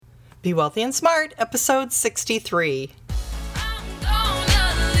Be Wealthy and Smart, episode 63.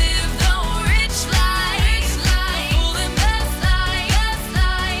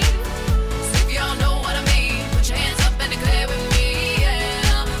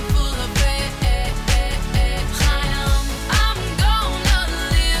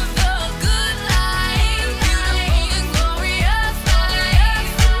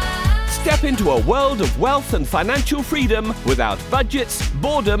 Step into a world of wealth and financial freedom without budgets,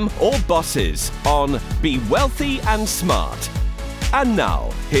 boredom, or bosses on Be Wealthy and Smart. And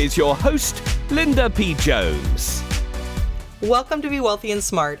now, here's your host, Linda P. Jones. Welcome to Be Wealthy and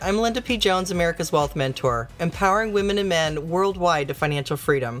Smart. I'm Linda P. Jones, America's Wealth Mentor, empowering women and men worldwide to financial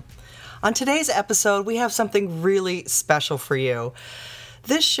freedom. On today's episode, we have something really special for you.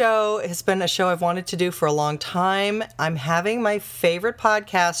 This show has been a show I've wanted to do for a long time. I'm having my favorite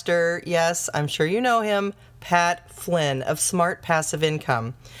podcaster, yes, I'm sure you know him, Pat Flynn of Smart Passive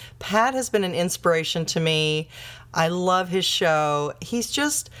Income. Pat has been an inspiration to me. I love his show. He's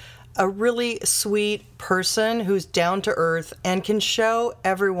just a really sweet person who's down to earth and can show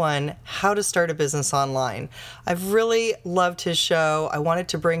everyone how to start a business online. I've really loved his show. I wanted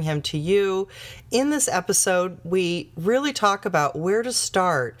to bring him to you. In this episode, we really talk about where to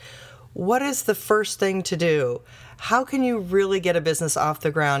start. What is the first thing to do? How can you really get a business off the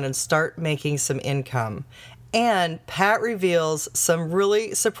ground and start making some income? And Pat reveals some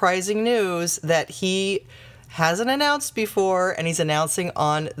really surprising news that he hasn't announced before, and he's announcing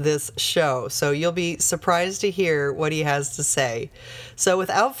on this show. So you'll be surprised to hear what he has to say. So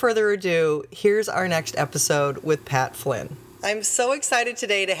without further ado, here's our next episode with Pat Flynn. I'm so excited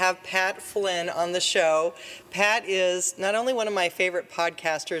today to have Pat Flynn on the show. Pat is not only one of my favorite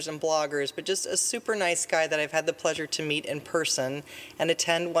podcasters and bloggers, but just a super nice guy that I've had the pleasure to meet in person and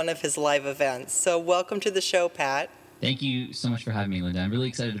attend one of his live events. So welcome to the show, Pat. Thank you so much for having me, Linda. I'm really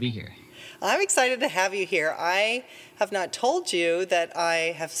excited to be here. I'm excited to have you here. I have not told you that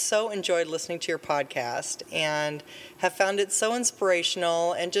I have so enjoyed listening to your podcast and have found it so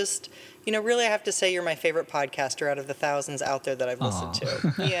inspirational and just, really I have to say you're my favorite podcaster out of the thousands out there that I've listened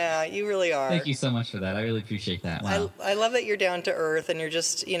to. Yeah, you really are. Thank you so much for that. I really appreciate that. Wow. I love that you're down to earth and you're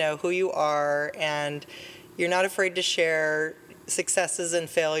just, who you are, and you're not afraid to share successes and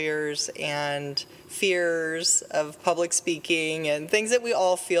failures and fears of public speaking and things that we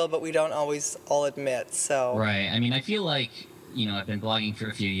all feel but we don't always all admit. So right. I mean, I feel like I've been blogging for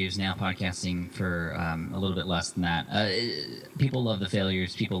a few years now, podcasting for a little bit less than that. People love the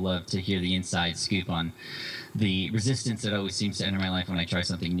failures. People love to hear the inside scoop on the resistance that always seems to enter my life when I try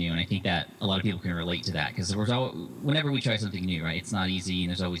something new. And I think that a lot of people can relate to that because whenever we try something new, right, it's not easy and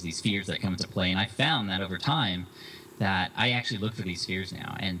there's always these fears that come into play. And I found that over time that I actually look for these fears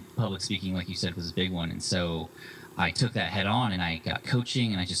now, and public speaking, like you said, was a big one. And so I took that head on and I got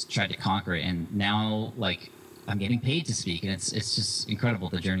coaching and I just tried to conquer it. And now, I'm getting paid to speak, and it's just incredible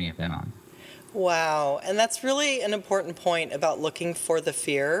the journey I've been on. Wow. And that's really an important point about looking for the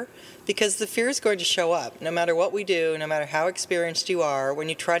fear, because the fear is going to show up no matter what we do, no matter how experienced you are. When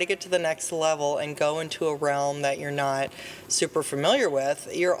you try to get to the next level and go into a realm that you're not super familiar with,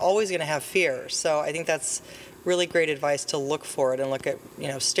 you're always going to have fear. So I think that's really great advice to look for it and look at,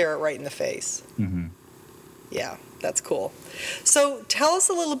 stare it right in the face. Mm-hmm. Yeah, that's cool. So tell us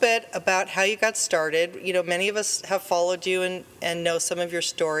a little bit about how you got started. Many of us have followed you and know some of your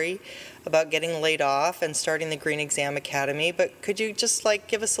story about getting laid off and starting the Green Exam Academy. But could you just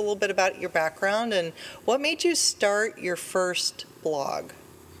give us a little bit about your background and what made you start your first blog?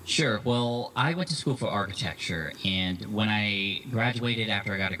 Sure. Well, I went to school for architecture, and when I graduated,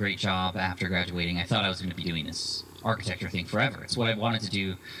 after I got a great job after graduating, I thought I was going to be doing this architecture thing forever. It's what I wanted to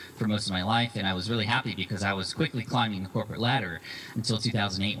do for most of my life, and I was really happy because I was quickly climbing the corporate ladder until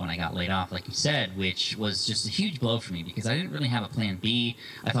 2008 when I got laid off, like you said, which was just a huge blow for me because I didn't really have a plan B.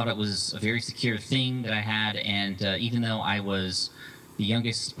 I thought it was a very secure thing that I had, and even though I was the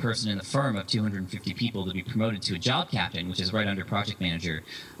youngest person in the firm of 250 people to be promoted to a job captain, which is right under project manager,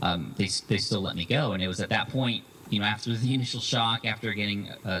 they still let me go. And it was at that point, after the initial shock, after getting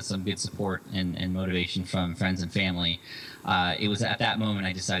some good support and motivation from friends and family, it was at that moment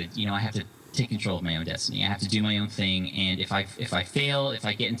I decided, I have to take control of my own destiny. I have to do my own thing. And if I fail, if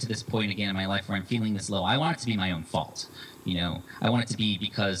I get into this point again in my life where I'm feeling this low, I want it to be my own fault. I want it to be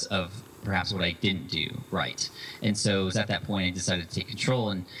because of perhaps what I didn't do right. And so it was at that point I decided to take control,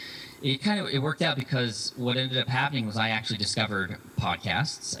 and it worked out because what ended up happening was I actually discovered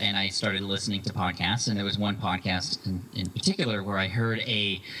podcasts, and I started listening to podcasts, and there was one podcast in particular where I heard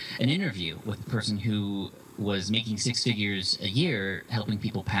an interview with the person who was making six figures a year helping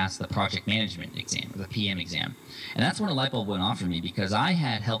people pass the project management exam, or the PM exam. And that's when a light bulb went off for me, because I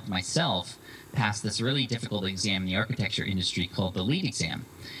had helped myself pass this really difficult exam in the architecture industry called the LEED exam.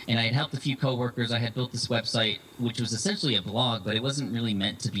 And I had helped a few coworkers. I had built this website, which was essentially a blog, but it wasn't really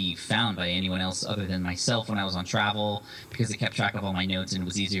meant to be found by anyone else other than myself when I was on travel, because it kept track of all my notes and it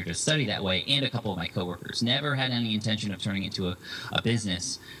was easier to study that way, and a couple of my coworkers. Never had any intention of turning it into a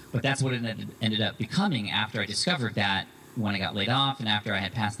business, but that's what it ended up becoming after I discovered that when I got laid off and after I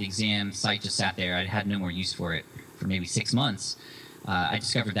had passed the exam. Site just sat there. I had no more use for it for maybe 6 months. I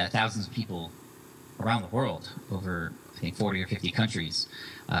discovered that thousands of people around the world, over I think 40 or 50 countries,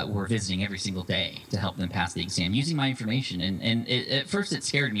 were visiting every single day to help them pass the exam using my information. And at first it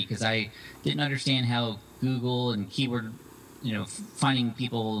scared me because I didn't understand how Google and keyword, finding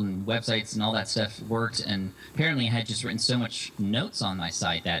people and websites and all that stuff worked. And apparently I had just written so much notes on my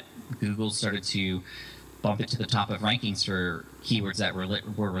site that Google started to bump it to the top of rankings for keywords that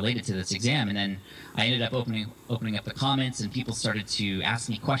were related to this exam. And then I ended up opening up the comments, and people started to ask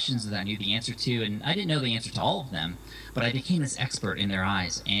me questions that I knew the answer to, and I didn't know the answer to all of them, but I became this expert in their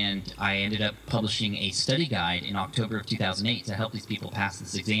eyes. And I ended up publishing a study guide in October of 2008 to help these people pass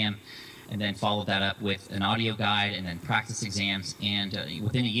this exam, and then followed that up with an audio guide and then practice exams. And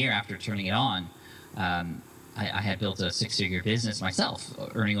within a year after turning it on, I had built a six-figure business myself,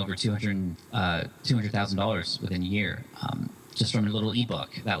 earning over $200,000 within a year, just from a little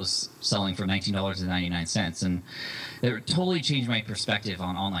ebook that was selling for $19.99. And it totally changed my perspective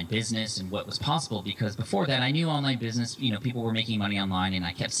on online business and what was possible, because before that I knew online business, people were making money online, and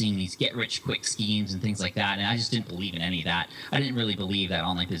I kept seeing these get-rich-quick schemes and things like that, and I just didn't believe in any of that. I didn't really believe that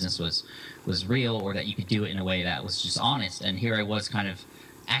online business was real, or that you could do it in a way that was just honest. And here I was kind of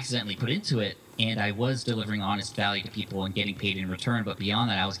accidentally put into it, and I was delivering honest value to people and getting paid in return. But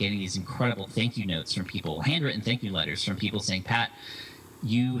beyond that, I was getting these incredible thank you notes from people, handwritten thank you letters from people saying, "Pat,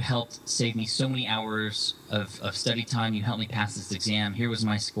 you helped save me so many hours of study time. You helped me pass this exam. Here was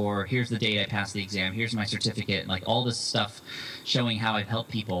my score. Here's the date I passed the exam. Here's my certificate." Like all this stuff showing how I've helped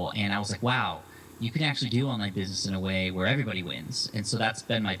people. And I was like, wow, you can actually do online business in a way where everybody wins. And so that's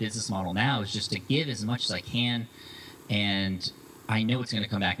been my business model now, is just to give as much as I can. And I know it's going to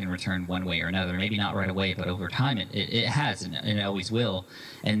come back in return one way or another. Maybe not right away, but over time it has, and it always will.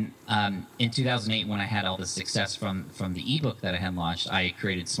 And in 2008, when I had all this success from the ebook that I had launched, I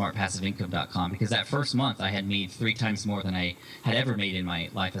created smartpassiveincome.com, because that first month I had made 3 times more than I had ever made in my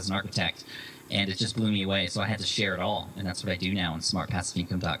life as an architect. And it just blew me away. So I had to share it all. And that's what I do now on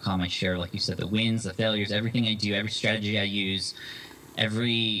smartpassiveincome.com. I share, like you said, the wins, the failures, everything I do, every strategy I use,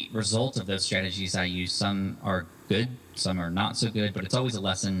 every result of those strategies I use. Some are good, some are not so good, but it's always a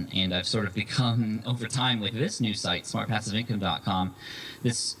lesson. And I've sort of become, over time, with this new site, smartpassiveincome.com,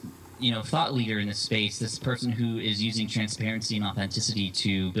 this thought leader in this space, this person who is using transparency and authenticity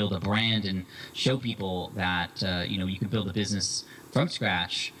to build a brand and show people that you can build a business from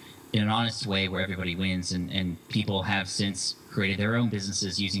scratch in an honest way where everybody wins. And people have since created their own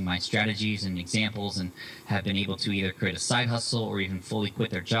businesses using my strategies and examples, and have been able to either create a side hustle or even fully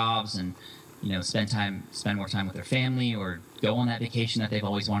quit their jobs and spend more time with their family, or go on that vacation that they've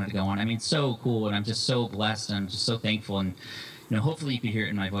always wanted to go on. I mean, it's so cool, and I'm just so blessed, and I'm just so thankful. And hopefully you can hear it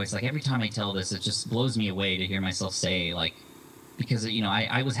in my voice. Like every time I tell this, it just blows me away to hear myself say, like, because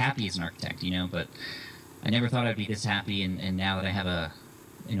I was happy as an architect, but I never thought I'd be this happy. And now that I have a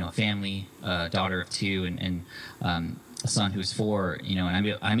family, a daughter of 2, and a son who's 4,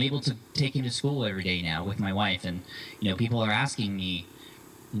 and I'm able to take him to school every day now with my wife. And people are asking me,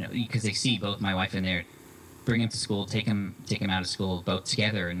 because they see both my wife and there, bring him to school, take him out of school, both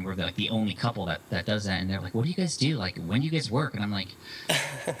together, and we're like the only couple that does that. And they're like, "What do you guys do? Like, when do you guys work?" And I'm like,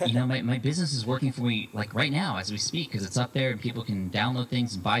 my business is working for me like right now as we speak, because it's up there and people can download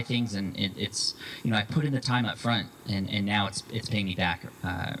things and buy things, and it's I put in the time up front, and now it's paying me back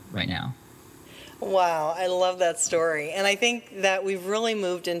right now. Wow, I love that story. And I think that we've really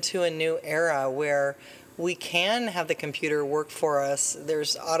moved into a new era where we can have the computer work for us.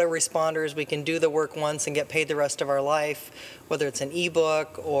 There's autoresponders. We can do the work once and get paid the rest of our life, whether it's an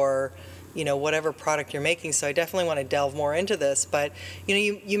ebook or whatever product you're making. So I definitely want to delve more into this. But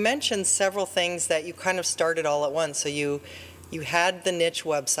you mentioned several things that you kind of started all at once. So you had the niche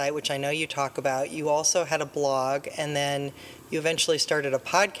website, which I know you talk about. You also had a blog, and then you eventually started a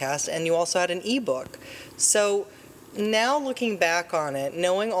podcast, and you also had an ebook. So now looking back on it,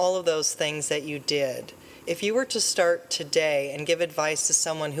 knowing all of those things that you did, if you were to start today and give advice to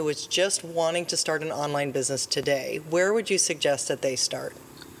someone who is just wanting to start an online business today, where would you suggest that they start?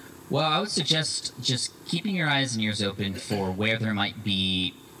 Well, I would suggest just keeping your eyes and ears open for where there might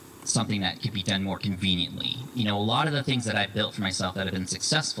be something that could be done more conveniently. You know, a lot of the things that I've built for myself that have been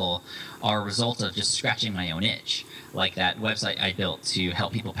successful are a result of just scratching my own itch. Like that website I built to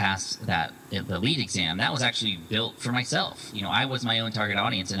help people pass the lead exam, that was actually built for myself. You know, I was my own target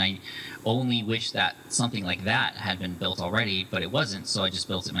audience, and I only wish that something like that had been built already, but it wasn't, so I just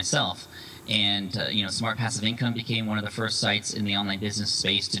built it myself. And, you know, Smart Passive Income became one of the first sites in the online business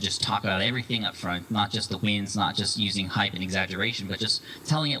space to just talk about everything up front, not just the wins, not just using hype and exaggeration, but just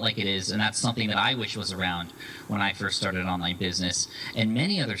telling it like it is. And that's something that I wish was around when I first started online business. And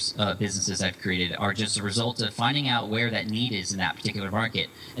many other businesses I've created are just a result of finding out where that need is in that particular market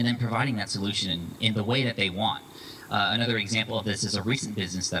and then providing that solution in the way that they want. Another example of this is a recent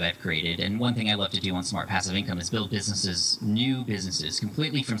business that I've created, and one thing I love to do on Smart Passive Income is build new businesses,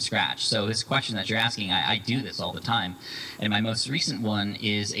 completely from scratch. So this question that you're asking, I do this all the time, and my most recent one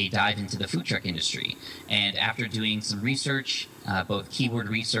is a dive into the food truck industry. And after doing some research, both keyword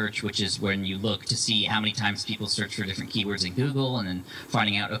research, which is when you look to see how many times people search for different keywords in Google, and then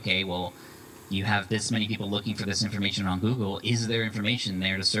finding out, okay, well, you have this many people looking for this information on Google. Is there information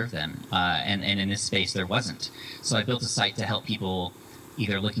there to serve them? And in this space, there wasn't. So I built a site to help people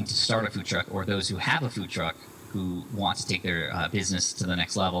either looking to start a food truck or those who have a food truck who want to take their business to the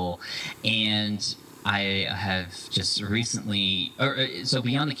next level. And I have just recently, so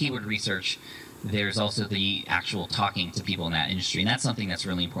beyond the keyword research, there's also the actual talking to people in that industry. And that's something that's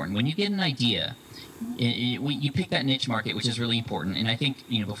really important. When you get an idea, you pick that niche market, which is really important. And I think,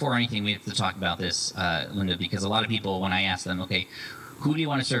 you know, before anything, we have to talk about this, Linda, because a lot of people, when I ask them, okay, who do you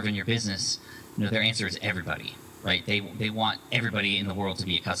want to serve in your business? You know, their answer is everybody, right? They want everybody in the world to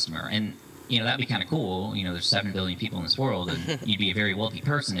be a customer. And, you know, that'd be kind of cool. You know, there's 7 billion people in this world, and you'd be a very wealthy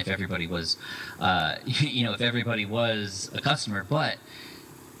person if everybody was, if everybody was a customer. But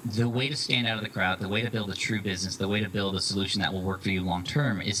the way to stand out of the crowd, the way to build a true business, the way to build a solution that will work for you long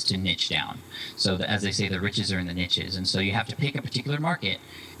term is to niche down. So as they say, the riches are in the niches. And so you have to pick a particular market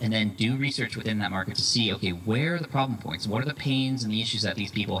and then do research within that market to see, okay, where are the problem points? What are the pains and the issues that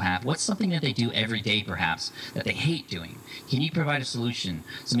these people have? What's something that they do every day, perhaps, that they hate doing? Can you provide a solution,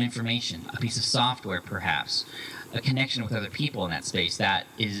 some information, a piece of software, perhaps? A connection with other people in that space that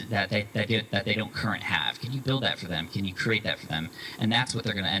they don't currently have. Can you build that for them? Can you create that for them? And that's what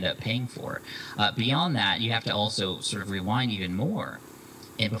they're going to end up paying for. Beyond that, you have to also sort of rewind even more.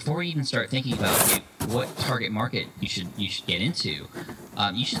 And before you even start thinking about what target market you should get into,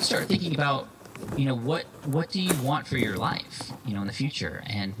 you should start thinking about, you know, what do you want for your life, you know, in the future,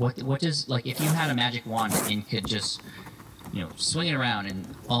 and what does, like, if you had a magic wand and could just, you know, swing it around and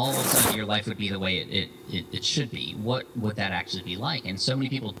all of a sudden your life would be the way it should be, what would that actually be like? And so many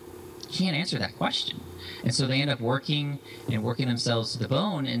people can't answer that question. And so they end up working themselves to the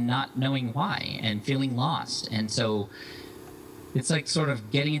bone and not knowing why and feeling lost. And so it's like sort of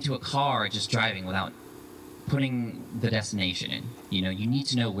getting into a car, just driving without putting the destination in. You know, you need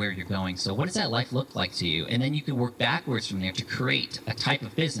to know where you're going. So what does that life look like to you? And then you can work backwards from there to create a type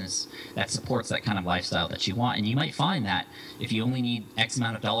of business that supports that kind of lifestyle that you want. And you might find that if you only need X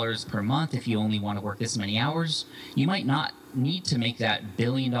amount of dollars per month, if you only want to work this many hours, you might not need to make that $1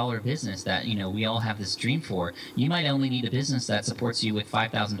 billion business that, you know, we all have this dream for. You might only need a business that supports you with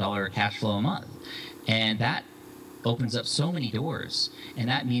 $5,000 cash flow a month. And that opens up so many doors. And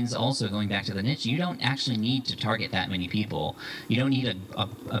that means also, going back to the niche, you don't actually need to target that many people. You don't need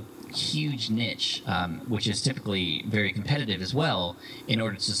a huge niche, which is typically very competitive as well, in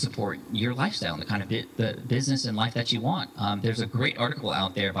order to support your lifestyle and the kind of the business and life that you want. There's a great article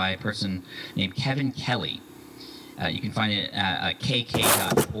out there by a person named Kevin Kelly. You can find it at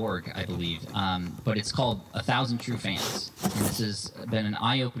kk.org, I believe, but it's called 1,000 True Fans. And this has been an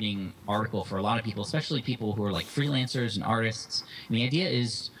eye-opening article for a lot of people, especially people who are like freelancers and artists. And the idea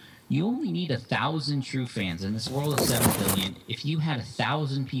is you only need 1,000 true fans. In this world of 7 billion, if you had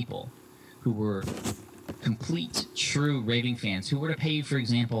 1,000 people who were complete, true, raving fans, who were to pay you, for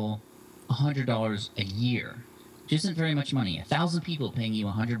example, $100 a year, which isn't very much money. 1,000 people paying you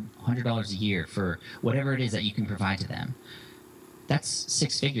 $100 a year for whatever it is that you can provide to them. That's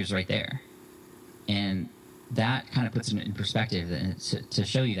 6 figures right there. And that kind of puts it in perspective to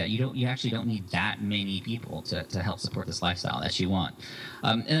show you that you actually don't need that many people to help support this lifestyle that you want.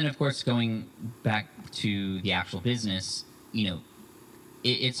 And then, of course, going back to the actual business, you know,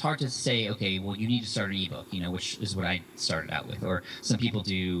 it's hard to say, okay, well, you need to start an ebook, you know, which is what I started out with. Or some people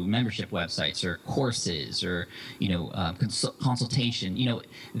do membership websites or courses or, you know, consultation. You know,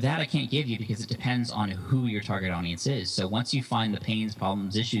 that I can't give you because it depends on who your target audience is. So once you find the pains,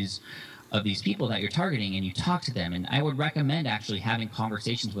 problems, issues of these people that you're targeting, and you talk to them. And I would recommend actually having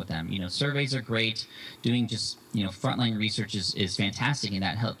conversations with them. Surveys are great. Doing just, frontline research is fantastic, and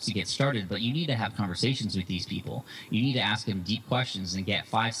that helps you get started. But you need to have conversations with these people. You need to ask them deep questions and get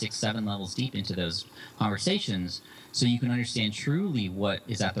 5, 6, 7 levels deep into those conversations, so you can understand truly what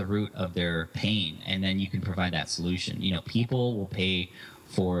is at the root of their pain, and then you can provide that solution. People will pay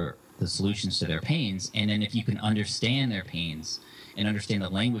for the solutions to their pains, and then if you can understand their pains and understand the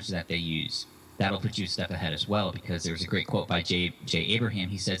language that they use, that'll put you a step ahead as well, because there's a great quote by J. Abraham.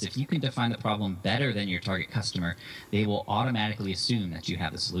 He says, if you can define the problem better than your target customer, they will automatically assume that you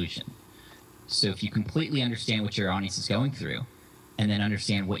have the solution. So if you completely understand what your audience is going through, and then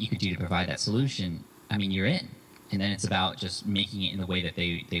understand what you could do to provide that solution, you're in. And then it's about just making it in the way that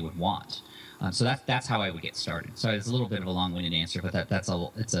they would want. So that's how I would get started. So it's a little bit of a long-winded answer, but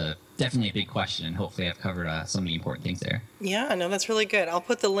it's definitely a big question, and hopefully I've covered some of the important things there. Yeah, no, that's really good. I'll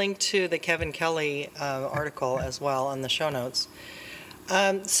put the link to the Kevin Kelly article as well on the show notes.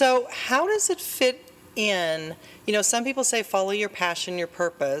 So how does it fit in? Some people say follow your passion, your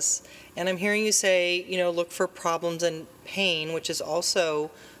purpose, and I'm hearing you say, look for problems and pain, which is also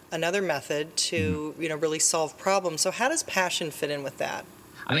another method to, really solve problems. So how does passion fit in with that?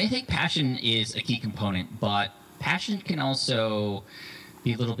 I think passion is a key component, but passion can also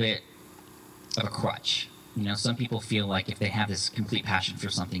be a little bit of a crutch. Some people feel like if they have this complete passion for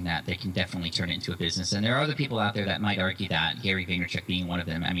something, that they can definitely turn it into a business. And there are other people out there that might argue that, Gary Vaynerchuk being one of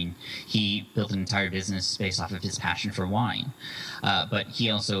them. He built an entire business based off of his passion for wine. But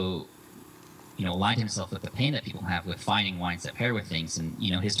he also aligned himself with the pain that people have with finding wines that pair with things. And,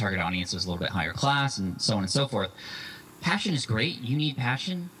 his target audience was a little bit higher class, and so on and so forth. Passion is great. You need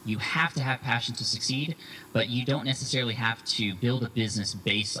passion. You have to have passion to succeed, but you don't necessarily have to build a business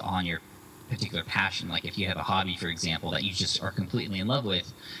based on your particular passion. Like if you have a hobby, for example, that you just are completely in love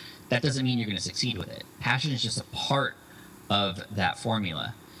with, that doesn't mean you're going to succeed with it. Passion is just a part of that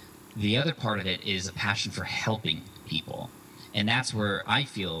formula. The other part of it is a passion for helping people. And that's where I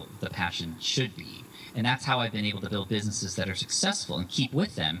feel the passion should be. And that's how I've been able to build businesses that are successful and keep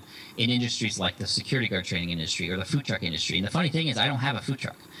with them in industries like the security guard training industry or the food truck industry. And the funny thing is, I don't have a food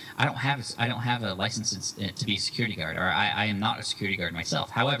truck. I don't have a license to be a security guard, or I am not a security guard myself.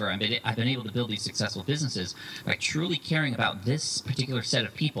 However, I've been able to build these successful businesses by truly caring about this particular set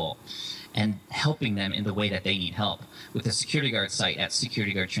of people and helping them in the way that they need help. With the security guard site at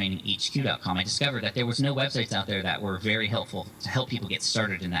securityguardtraininghq.com, I discovered that there was no websites out there that were very helpful to help people get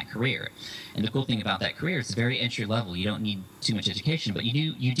started in that career. And the cool thing about that career is it's very entry level. You don't need too much education, but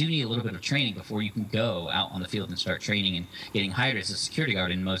you do need a little bit of training before you can go out on the field and start training and getting hired as a security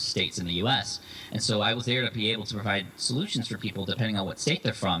guard in most states in the U.S. And so I was there to be able to provide solutions for people depending on what state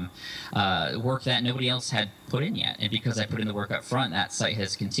they're from, work that nobody else had put in yet. And because I put in the work up front, that site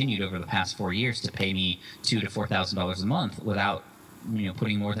has continued over the past 4 years to pay me $2,000 to $4,000 a month without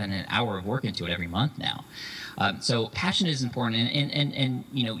putting more than an hour of work into it every month now. So passion is important, and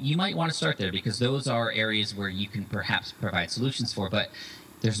you might want to start there because those are areas where you can perhaps provide solutions for, but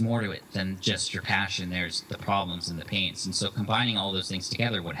there's more to it than just your passion. There's the problems and the pains, and so combining all those things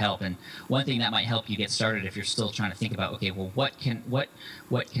together would help. And one thing that might help you get started if you're still trying to think about, okay, well, what can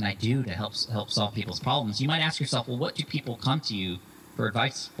I do to help solve people's problems? You might ask yourself, well, what do people come to you for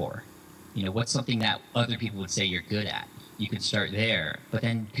advice for? What's something that other people would say you're good at? You can start there, but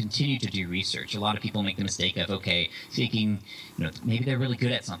then continue to do research. A lot of people make the mistake of, thinking, maybe they're really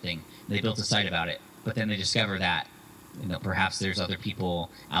good at something. They built a site about it, but then they discover that, perhaps there's other people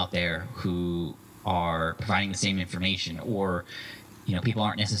out there who are providing the same information, or, people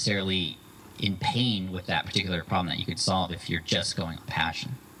aren't necessarily in pain with that particular problem that you could solve if you're just going on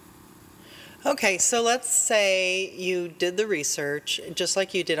passion. Okay, so let's say you did the research, just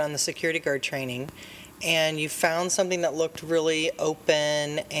like you did on the security guard training, and you found something that looked really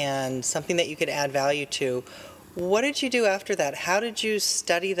open and something that you could add value to. What did you do after that? How did you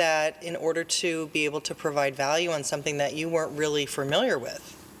study that in order to be able to provide value on something that you weren't really familiar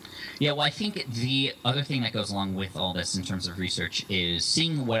with? Yeah, well, I think the other thing that goes along with all this in terms of research is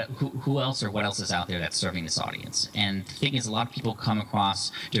seeing who else or what else is out there that's serving this audience. And the thing is, a lot of people come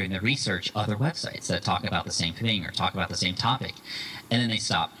across during the research other websites that talk about the same thing or talk about the same topic, and then they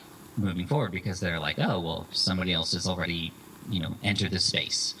stop moving forward because they're like, oh, well, somebody else has already, entered this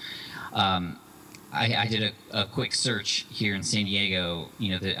space. I did a quick search here in San Diego.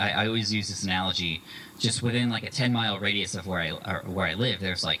 I always use this analogy. Just within like a 10-mile radius of where I live,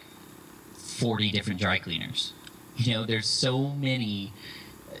 there's like 40 different dry cleaners. There's so many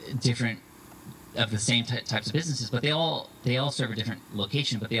different of the same types of businesses, but they all serve a different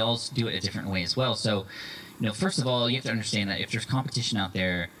location, but they all do it a different way as well. So, first of all, you have to understand that if there's competition out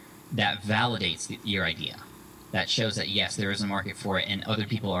there, that validates your idea. That shows that, yes, there is a market for it and other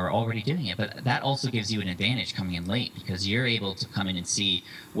people are already doing it. But that also gives you an advantage coming in late, because you're able to come in and see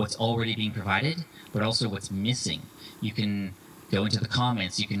what's already being provided, but also what's missing. You can go into the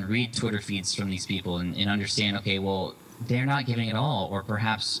comments, you can read Twitter feeds from these people and understand, okay, well, they're not giving it all, or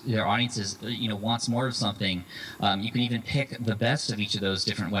perhaps their audience is, wants more of something. You can even pick the best of each of those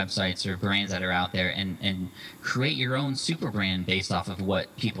different websites or brands that are out there and create your own super brand based off of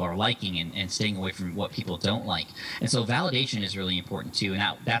what people are liking and staying away from what people don't like. And so validation is really important too,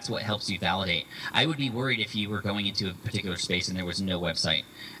 and that's what helps you validate. I would be worried if you were going into a particular space and there was no website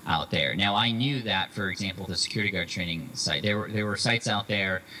out there. Now, I knew that, for example, the security guard training site, there were sites out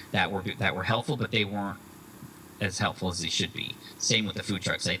there that were helpful, but they weren't as helpful as they should be. Same with the food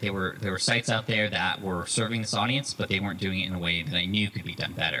truck site. There were sites out there that were serving this audience, but they weren't doing it in a way that I knew could be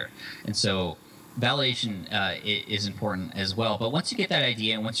done better. And so validation is important as well. But once you get that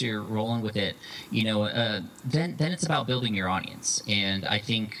idea and once you're rolling with it, then it's about building your audience. And I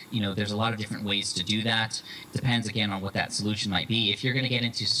think, there's a lot of different ways to do that. It depends, again, on what that solution might be. If you're going to get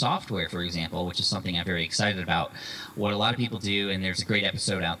into software, for example, which is something I'm very excited about, what a lot of people do, and there's a great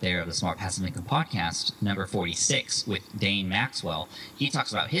episode out there of the Smart Passive Income podcast, number 46, with Dane Maxwell. He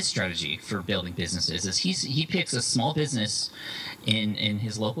talks about his strategy for building businesses. Is he picks a small business in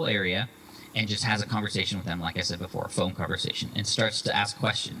his local area and just has a conversation with them, like I said before, a phone conversation, and starts to ask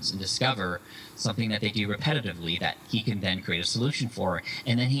questions and discover something that they do repetitively that he can then create a solution for.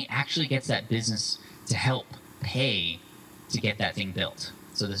 And then he actually gets that business to help pay to get that thing built.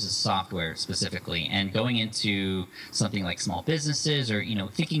 So this is software specifically. And going into something like small businesses, or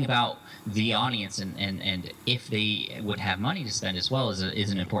thinking about the audience and if they would have money to spend as well is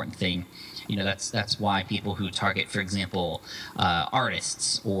an important thing. That's why people who target, for example,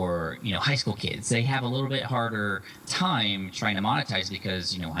 artists or high school kids, they have a little bit harder time trying to monetize,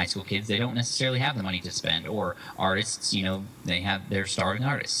 because high school kids, they don't necessarily have the money to spend, or artists, they're starving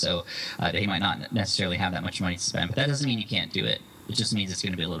artists, so they might not necessarily have that much money to spend. But that doesn't mean you can't do it. It just means it's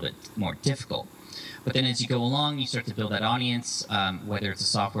going to be a little bit more difficult. But then as you go along, you start to build that audience, whether it's a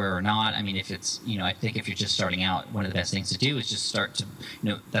software or not. I mean, if it's, I think if you're just starting out, one of the best things to do is just start to,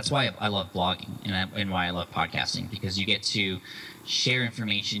 that's why I love blogging and why I love podcasting, because you get to share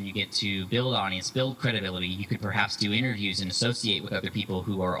information, you get to build audience, build credibility. You could perhaps do interviews and associate with other people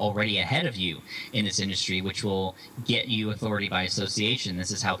who are already ahead of you in this industry, which will get you authority by association.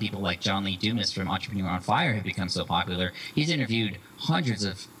 This is how people like John Lee Dumas from Entrepreneur on Fire have become so popular. He's interviewed hundreds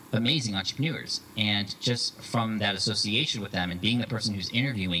of amazing entrepreneurs, and just from that association with them and being the person who's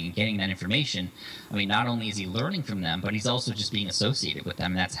interviewing and getting that information, I mean, not only is he learning from them, but he's also just being associated with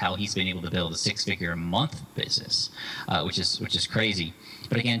them, and that's how he's been able to build a 6-figure a month business, which is crazy.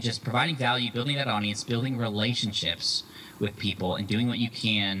 But again, just providing value, building that audience, building relationships with people, and doing what you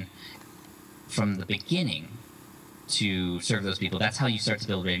can from the beginning to serve those people. That's how you start to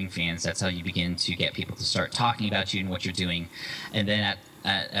build raving fans. That's how you begin to get people to start talking about you and what you're doing, and then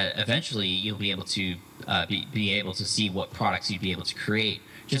eventually you'll be able to be able to see what products you'd be able to create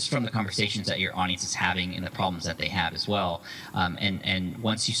just from the conversations that your audience is having and the problems that they have as well. And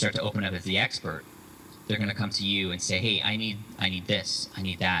once you start to open up as the expert, they're going to come to you and say, hey, I need this, I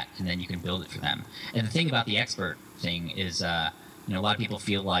need that, and then you can build it for them. And the thing about the expert thing is, a lot of people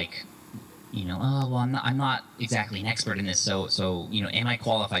feel like, oh, well, I'm not exactly an expert in this, so am I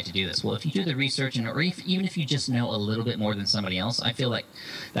qualified to do this? Well, if you do the research, even if you just know a little bit more than somebody else, I feel like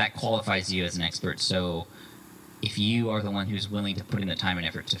that qualifies you as an expert. So if you are the one who's willing to put in the time and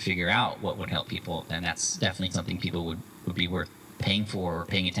effort to figure out what would help people, then that's definitely something people would be worth paying for or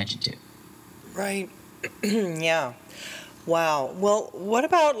paying attention to. Right. Yeah. Wow. Well, what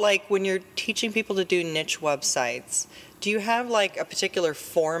about like when you're teaching people to do niche websites? Do you have like a particular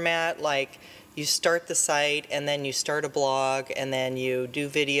format, like you start the site and then you start a blog and then you do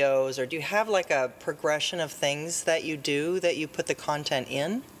videos, or do you have like a progression of things that you do that you put the content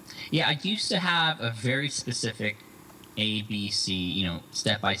in? Yeah, I used to have a very specific A, B, C,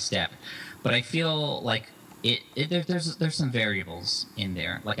 step by step, but I feel like there's some variables in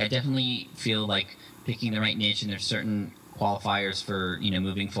there. Like I definitely feel like picking the right niche, and there's certain qualifiers for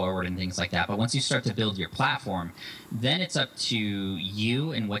moving forward and things like that. But once you start to build your platform, then it's up to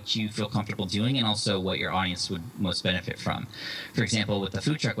you and what you feel comfortable doing, and also what your audience would most benefit from. For example, with the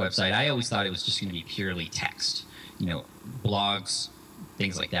food truck website, I always thought it was just going to be purely text, blogs,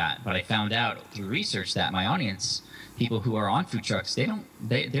 things like that. But I found out through research that my audience, people who are on food trucks,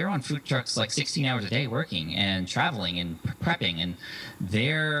 they're on food trucks like 16 hours a day working and traveling and prepping, and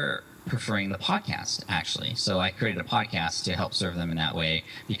they're preferring the podcast, actually. So I created a podcast to help serve them in that way,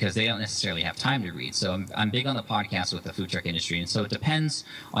 because they don't necessarily have time to read. So I'm big on the podcast with the food truck industry. And so it depends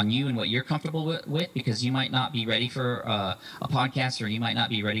on you and what you're comfortable with, because you might not be ready for a podcast, or you might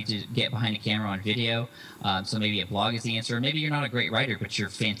not be ready to get behind a camera on video. So maybe a blog is the answer. Or maybe you're not a great writer, but you're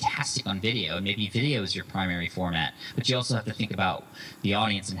fantastic on video, and maybe video is your primary format. But you also have to think about the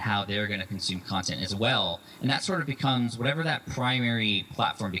audience and how they're going to consume content as well. And that sort of becomes, whatever that primary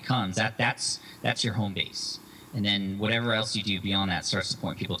platform becomes, that's your home base. And then whatever else you do beyond that starts to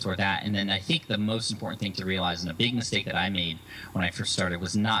point people toward that. And then I think the most important thing to realize, and a big mistake that I made when I first started,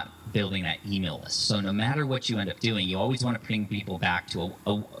 was not building that email list. So no matter what you end up doing, you always want to bring people back to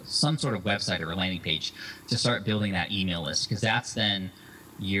some sort of website or a landing page to start building that email list, because that's then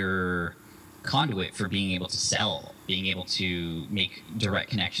your conduit for being able to sell, being able to make direct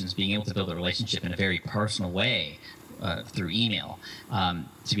connections, being able to build a relationship in a very personal way through email,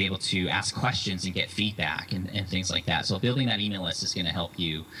 to be able to ask questions and get feedback and things like that. So building that email list is going to help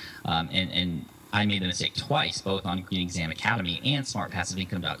you. And I made the mistake twice, both on Green Exam Academy and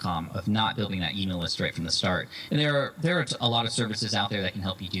SmartPassiveIncome.com, of not building that email list right from the start. And there are a lot of services out there that can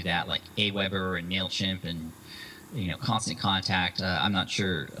help you do that, like Aweber and MailChimp and Constant Contact. I'm not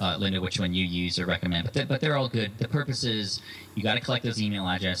sure, Linda, which one you use or recommend, but they're all good. The purpose is you got to collect those email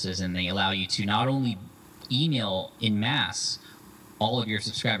addresses, and they allow you to not only email in mass all of your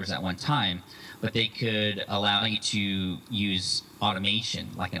subscribers at one time, but they could allow you to use automation,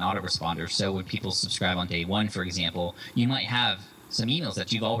 like an autoresponder. So when people subscribe on day one, for example, you might have some emails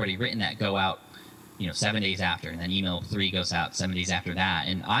that you've already written that go out 7 days after, and then email 3 goes out 7 days after that.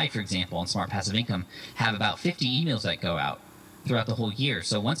 And I, for example, on Smart Passive Income, have about 50 emails that go out throughout the whole year.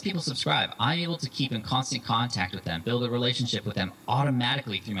 So once people subscribe, I'm able to keep in constant contact with them, build a relationship with them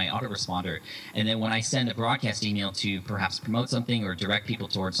automatically through my autoresponder. And then when I send a broadcast email to perhaps promote something or direct people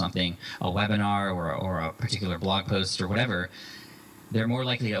towards something, a webinar or a particular blog post or whatever, they're more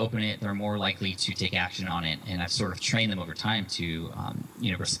likely to open it, they're more likely to take action on it. And I've sort of trained them over time to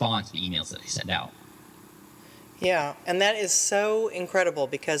respond to the emails that I send out. Yeah, and that is so incredible,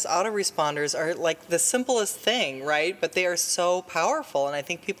 because autoresponders are like the simplest thing, right? But they are so powerful, and I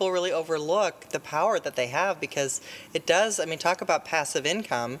think people really overlook the power that they have, because it does, talk about passive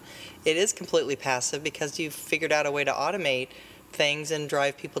income. It is completely passive because you've figured out a way to automate things and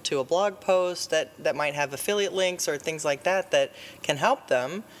drive people to a blog post that might have affiliate links or things like that can help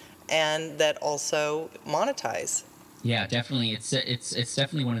them, and that also monetize. Yeah, definitely. It's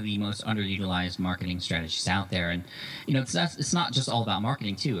definitely one of the most underutilized marketing strategies out there, and it's not just all about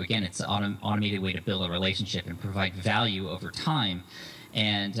marketing too. Again, it's an automated way to build a relationship and provide value over time.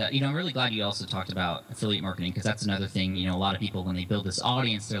 And I'm really glad you also talked about affiliate marketing, because that's another thing. A lot of people, when they build this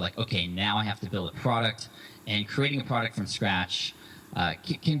audience, they're like, okay, now I have to build a product, and creating a product from scratch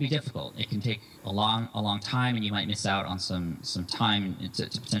can be difficult. It can take a long time, and you might miss out on some time to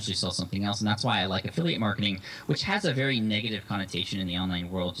potentially sell something else. And that's why I like affiliate marketing, which has a very negative connotation in the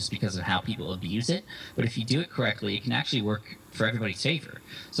online world just because of how people abuse it. But if you do it correctly, it can actually work for everybody's favor.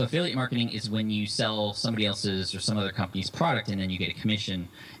 So affiliate marketing is when you sell somebody else's or some other company's product, and then you get a commission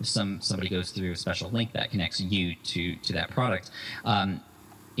if somebody goes through a special link that connects you to that product.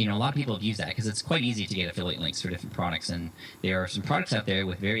 A lot of people abuse that because it's quite easy to get affiliate links for different products, and there are some products out there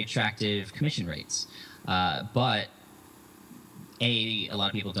with very attractive commission rates. But A, a lot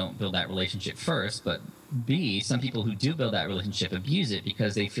of people don't build that relationship first, but B, some people who do build that relationship abuse it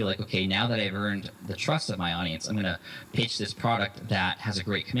because they feel like, okay, now that I've earned the trust of my audience, I'm going to pitch this product that has a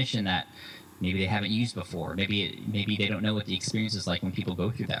great commission that maybe they haven't used before. Maybe they don't know what the experience is like when people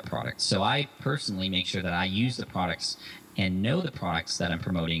go through that product. So I personally make sure that I use the products and know the products that I'm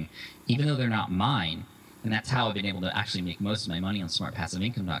promoting, even though they're not mine. And that's how I've been able to actually make most of my money on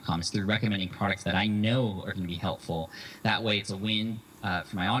SmartPassiveIncome.com, is through recommending products that I know are going to be helpful. That way it's a win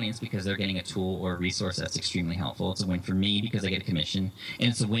for my audience because they're getting a tool or a resource that's extremely helpful. It's a win for me because I get a commission. And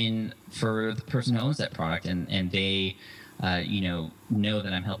it's a win for the person who owns that product, and they know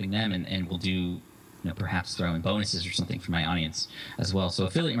that I'm helping them and will do perhaps throw in bonuses or something for my audience as well. So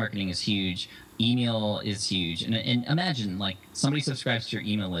affiliate marketing is huge. Email is huge. And imagine, like, somebody subscribes to your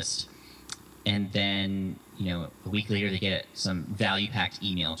email list, and then a week later they get some value-packed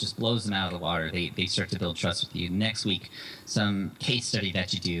email, just blows them out of the water. They start to build trust with you. Next week, some case study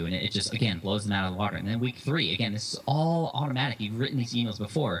that you do, and it just, again, blows them out of the water. And then week 3, again, this is all automatic. You've written these emails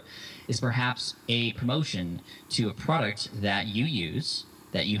before, is perhaps a promotion to a product that you use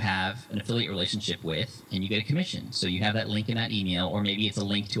that you have an affiliate relationship with, and you get a commission. So you have that link in that email, or maybe it's a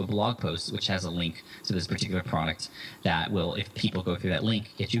link to a blog post which has a link to this particular product that will, if people go through that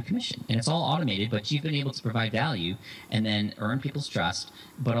link, get you a commission. And it's all automated, but you've been able to provide value and then earn people's trust,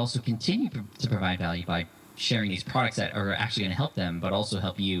 but also continue to provide value by sharing these products that are actually going to help them, but also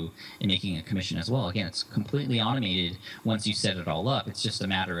help you in making a commission as well. Again, it's completely automated once you set it all up. It's just a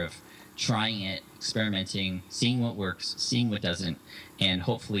matter of trying it, experimenting, seeing what works, seeing what doesn't, and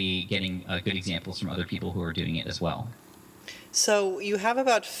hopefully getting good examples from other people who are doing it as well. So you have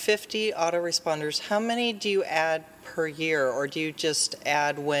about 50 autoresponders. How many do you add per year, or do you just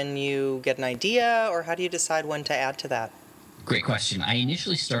add when you get an idea, or how do you decide when to add to that? Great question. I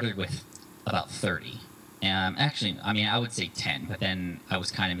initially started with about 30. Actually, I mean, I would say 10, but then I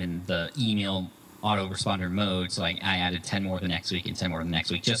was kind of in the email autoresponder mode, so I added 10 more the next week and 10 more the next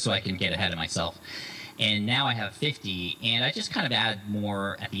week, just so I can get ahead of myself. And now I have 50, and I just kind of add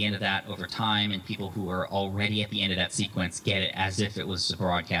more at the end of that over time, and people who are already at the end of that sequence get it as if it was a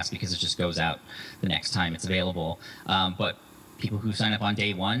broadcast, because it just goes out the next time it's available. But people who sign up on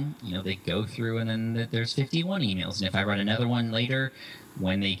day one, they go through, and then there's 51 emails. And if I write another one later,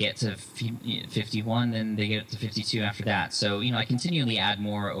 when they get to 51, then they get to 52 after that. So, I continually add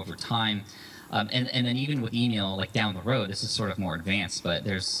more over time. And then even with email, like down the road, this is sort of more advanced, but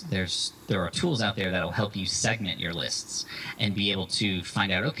there are tools out there that will help you segment your lists and be able to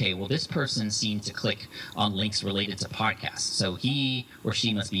find out, okay, well, this person seemed to click on links related to podcasts, so he or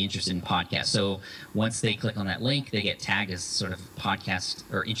she must be interested in podcasts. So once they click on that link, they get tagged as sort of podcast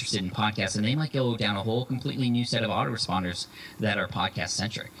or interested in podcasts, and they might go down a whole completely new set of autoresponders that are podcast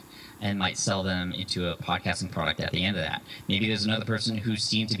centric, and might sell them into a podcasting product at the end of that. Maybe there's another person who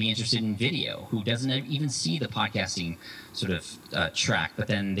seemed to be interested in video, who doesn't even see the podcasting sort of track, but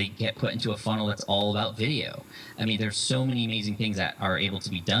then they get put into a funnel that's all about video. I mean, there's so many amazing things that are able to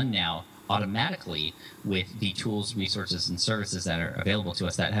be done now automatically with the tools, resources, and services that are available to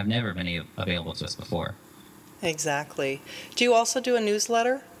us that have never been available to us before. Exactly. Do you also do a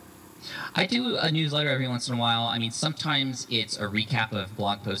newsletter? I do a newsletter every once in a while. I mean, sometimes it's a recap of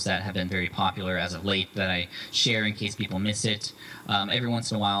blog posts that have been very popular as of late that I share in case people miss it. Every once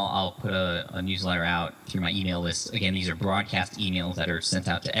in a while, I'll put a newsletter out through my email list. Again, these are broadcast emails that are sent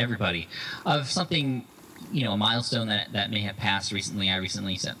out to everybody of something, a milestone that may have passed recently. I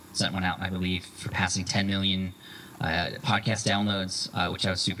recently sent one out, I believe, for passing 10 million podcast downloads, which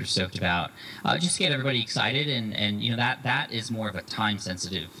I was super stoked about, just to get everybody excited. And that is more of a time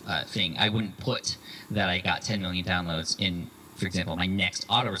sensitive thing. I wouldn't put that I got 10 million downloads in, for example, my next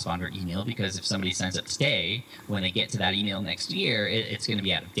autoresponder email, because if somebody signs up today, when they get to that email next year, it's going to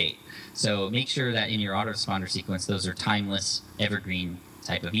be out of date. So make sure that in your autoresponder sequence, those are timeless, evergreen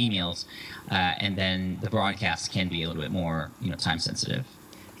type of emails, and then the broadcasts can be a little bit more time sensitive.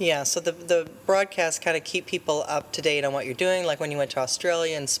 Yeah, so the broadcasts kind of keep people up to date on what you're doing, like when you went to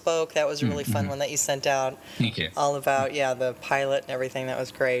Australia and spoke. That was a really fun one that you sent out. Thank you. All about, the pilot and everything. That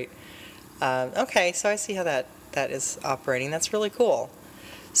was great. Okay, so I see how that is operating. That's really cool.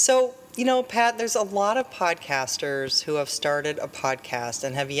 So, Pat, there's a lot of podcasters who have started a podcast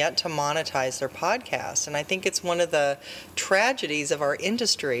and have yet to monetize their podcast. And I think it's one of the tragedies of our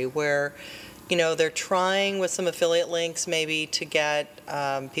industry where they're trying with some affiliate links maybe to get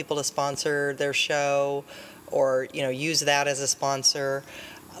people to sponsor their show or, use that as a sponsor.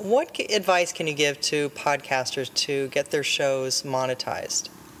 What advice can you give to podcasters to get their shows monetized?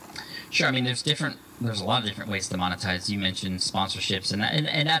 Sure. I mean, there's a lot of different ways to monetize. You mentioned sponsorships, and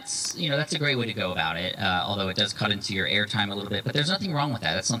that's that's a great way to go about it. Although it does cut into your airtime a little bit, but there's nothing wrong with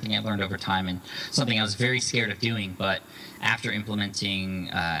that. That's something I've learned over time, and something I was very scared of doing. But after implementing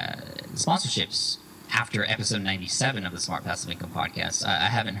sponsorships, after episode 97 of the Smart Passive Income podcast, I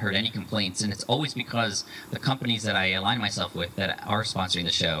haven't heard any complaints, and it's always because the companies that I align myself with that are sponsoring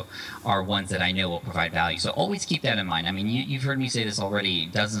the show are ones that I know will provide value. So always keep that in mind. I mean, you've heard me say this already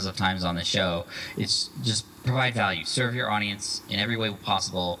dozens of times on the show. It's just provide value, serve your audience in every way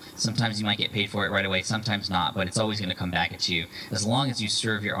possible. Sometimes you might get paid for it right away, sometimes not, but it's always going to come back at you. As long as you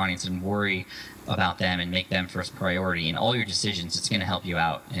serve your audience and worry about them and make them first priority in all your decisions, it's going to help you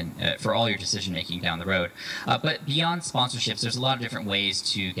out and for all your decision making down the road. But beyond sponsorships, there's a lot of different ways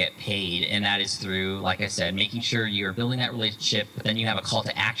to get paid, and that is through, like I said, making sure you're building that relationship, but then you have a call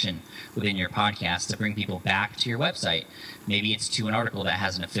to action within your podcast to bring people back to your website. Maybe it's to an article that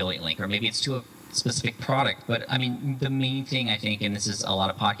has an affiliate link, or maybe it's to a specific product. But I mean, the main thing I think, and this is a lot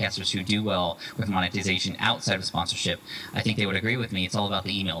of podcasters who do well with monetization outside of sponsorship, I think they would agree with me, it's all about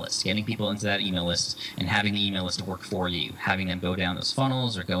the email list, getting people into that email list and having the email list work for you, having them go down those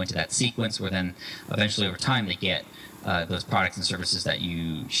funnels or go into that sequence where then eventually over time they get those products and services that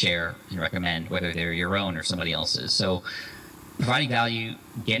you share and recommend, whether they're your own or somebody else's. So providing value,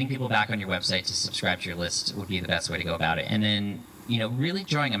 getting people back on your website to subscribe to your list would be the best way to go about it. And then, really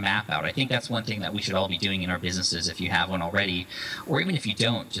drawing a map out. I think that's one thing that we should all be doing in our businesses if you have one already, or even if you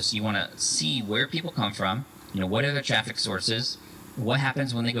don't, just you want to see where people come from, what are their traffic sources, what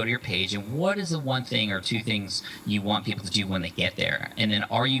happens when they go to your page, and what is the one thing or two things you want people to do when they get there. And then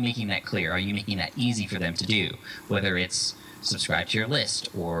are you making that clear? Are you making that easy for them to do? Whether it's subscribe to your list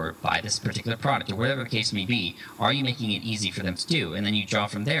or buy this particular product or whatever the case may be, are you making it easy for them to do? And then you draw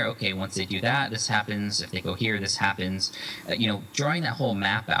from there, okay, once they do that, this happens. If they go here, this happens. Drawing that whole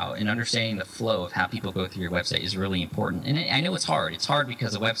map out and understanding the flow of how people go through your website is really important. And I know it's hard. It's hard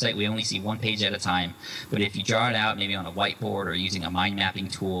because a website, we only see one page at a time. But if you draw it out maybe on a whiteboard or using a mind mapping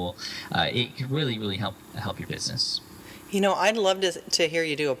tool, it could really, really help your business. I'd love to hear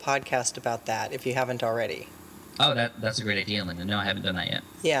you do a podcast about that if you haven't already. Oh, that's a great idea, Linda. No, I haven't done that yet.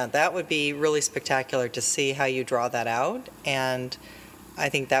 Yeah, that would be really spectacular to see how you draw that out, and I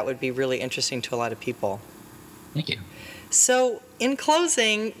think that would be really interesting to a lot of people. Thank you. So, in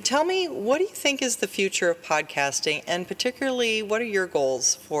closing, tell me, what do you think is the future of podcasting, and particularly, what are your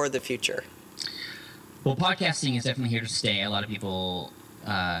goals for the future? Well, podcasting is definitely here to stay. A lot of people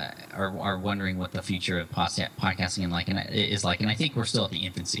are wondering what the future of podcasting is like, and I think we're still at the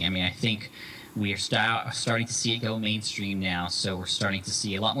infancy. I mean, I think we are starting to see it go mainstream now, so we're starting to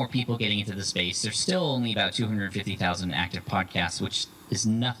see a lot more people getting into the space. There's still only about 250,000 active podcasts, which is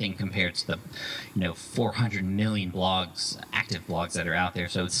nothing compared to the 400 million active blogs that are out there.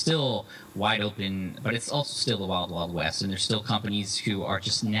 So it's still wide open, but it's also still the wild, wild west. And there's still companies who are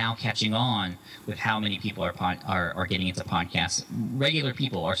just now catching on with how many people are getting into podcasts. Regular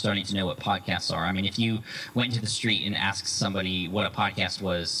people are starting to know what podcasts are. I mean, if you went into the street and asked somebody what a podcast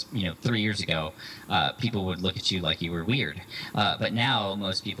was, 3 years ago, people would look at you like you were weird. But now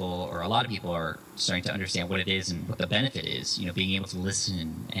most people, or a lot of people, are starting to understand what it is and what the benefit is. Being able to listen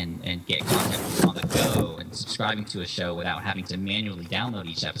and get content on the go and subscribing to a show without having to manually download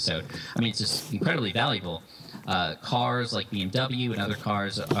each episode. I mean, it's just incredibly valuable. Cars like BMW and other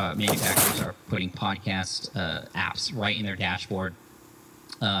cars manufacturers are putting podcast apps right in their dashboard.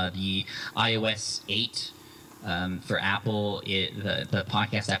 The iOS 8 for Apple, the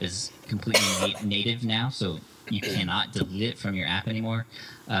podcast app is completely native now, so you cannot delete it from your app anymore.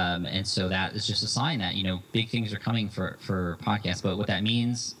 And so that is just a sign that, big things are coming for podcasts. But what that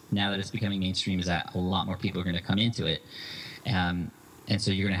means now that it's becoming mainstream is that a lot more people are going to come into it. And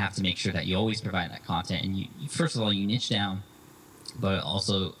so you're going to have to make sure that you always provide that content. And first of all, you niche down, but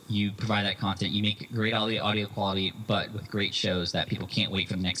also you provide that content. You make great audio quality, but with great shows that people can't wait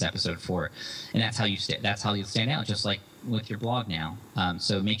for the next episode for. And that's how you stand out, just like with your blog now.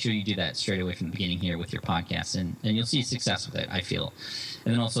 So make sure you do that straight away from the beginning here with your podcast, and you'll see success with it, I feel.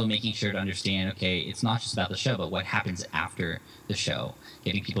 And then also making sure to understand, okay, it's not just about the show, but what happens after the show,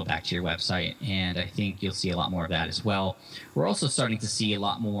 getting people back to your website. And I think you'll see a lot more of that as well. We're also starting to see a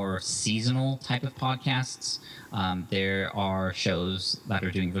lot more seasonal type of podcasts. There are shows that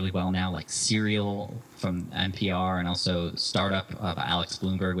are doing really well now, like Serial from NPR and also Startup by Alex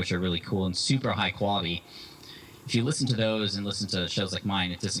Bloomberg, which are really cool and super high quality. If you listen to those and listen to shows like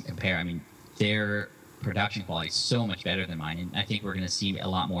mine, it doesn't compare. I mean, their production quality is so much better than mine. And I think we're going to see a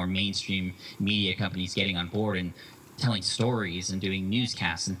lot more mainstream media companies getting on board and telling stories and doing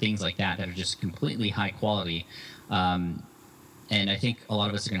newscasts and things like that are just completely high quality. And I think a lot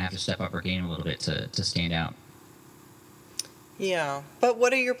of us are going to have to step up our game a little bit to stand out. Yeah. But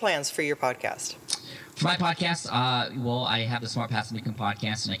what are your plans for your podcast? For my podcast, well, I have the Smart Passive Income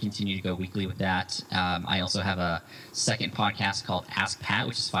podcast, and I continue to go weekly with that. I also have a second podcast called Ask Pat,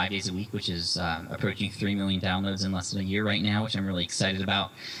 which is 5 days a week, which is approaching 3 million downloads in less than a year right now, which I'm really excited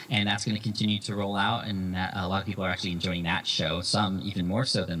about. And that's going to continue to roll out, and a lot of people are actually enjoying that show, some even more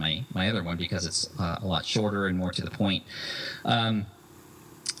so than my other one because it's a lot shorter and more to the point.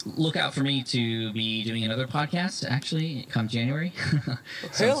 Look out for me to be doing another podcast, actually, come January.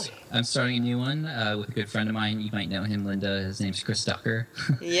 Really? I'm starting a new one with a good friend of mine. You might know him, Linda. His name's Chris Ducker.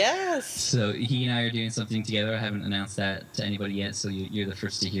 Yes. So he and I are doing something together. I haven't announced that to anybody yet, so you're the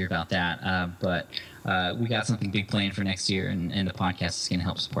first to hear about that. But we got something big planned for next year, and the podcast is going to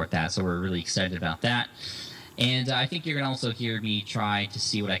help support that. So we're really excited about that. And I think you're going to also hear me try to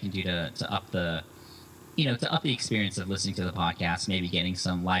see what I can do to up the experience of listening to the podcast, maybe getting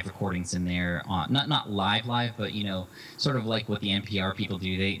some live recordings in there, not live, but, sort of like what the NPR people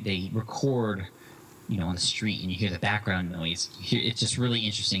do. They record on the street and you hear the background noise. It's just really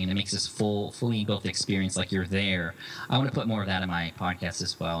interesting, and it makes this fully engulfed experience like you're there. I want to put more of that in my podcast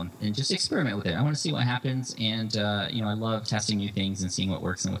as well, and just experiment with it. I want to see what happens, and I love testing new things and seeing what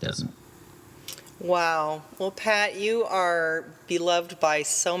works and what doesn't. Wow. Well, Pat, you are beloved by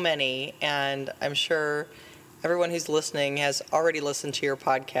so many, and I'm sure everyone who's listening has already listened to your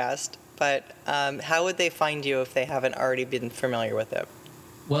podcast. But how would they find you if they haven't already been familiar with it?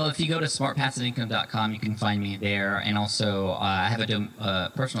 Well, if you go to smartpassiveincome.com, you can find me there. And also, I have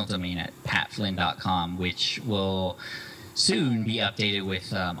a personal domain at patflynn.com, which will soon be updated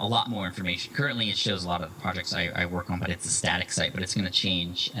with a lot more information. Currently, it shows a lot of the projects I work on, but it's a static site, but it's going to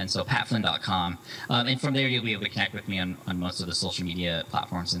change. And so patflynn.com. And from there, you'll be able to connect with me on most of the social media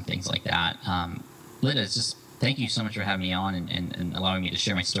platforms and things like that. Linda, it's just... Thank you so much for having me on and allowing me to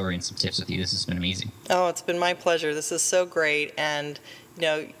share my story and some tips with you. This has been amazing. Oh, it's been my pleasure. This is so great. And,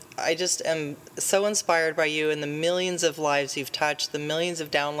 I just am so inspired by you and the millions of lives you've touched, the millions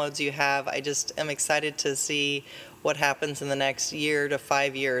of downloads you have. I just am excited to see what happens in the next year to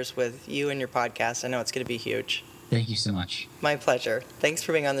 5 years with you and your podcast. I know it's going to be huge. Thank you so much. My pleasure. Thanks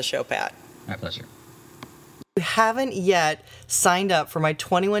for being on the show, Pat. My pleasure. If you haven't yet signed up for my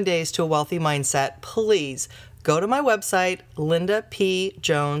 21 Days to a Wealthy Mindset, please go to my website,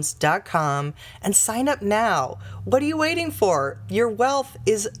 lindapjones.com, and sign up now. What are you waiting for? Your wealth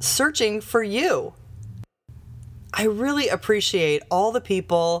is searching for you. I really appreciate all the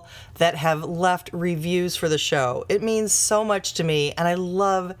people that have left reviews for the show. It means so much to me, and I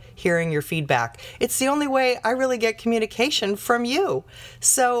love hearing your feedback. It's the only way I really get communication from you.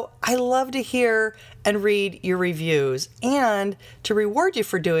 So I love to hear and read your reviews. And to reward you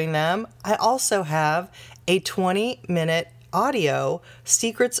for doing them, I also have a 20-minute audio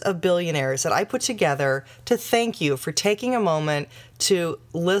Secrets of Billionaires that I put together to thank you for taking a moment to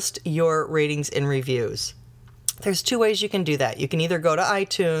list your ratings and reviews. There's 2 ways you can do that. You can either go to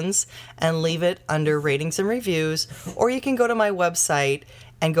iTunes and leave it under ratings and reviews, or you can go to my website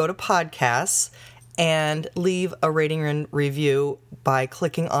and go to podcasts and leave a rating and review by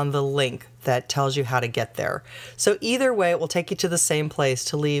clicking on the link that tells you how to get there. So either way, it will take you to the same place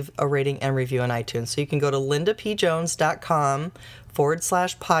to leave a rating and review on iTunes. So you can go to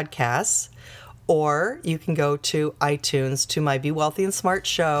lindapjones.com/podcasts, or you can go to iTunes to my Be Wealthy and Smart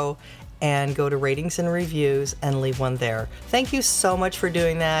show and go to ratings and reviews and leave one there. Thank you so much for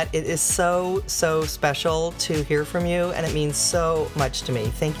doing that. It is so special to hear from you, and it means so much to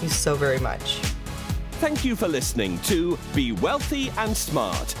me. Thank you so very much. Thank you for listening to Be Wealthy and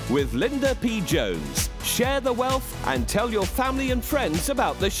Smart with Linda P. Jones. Share the wealth and tell your family and friends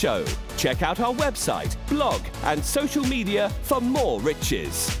about the show. Check out our website, blog, and social media for more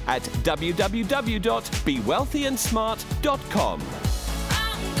riches at www.bewealthyandsmart.com.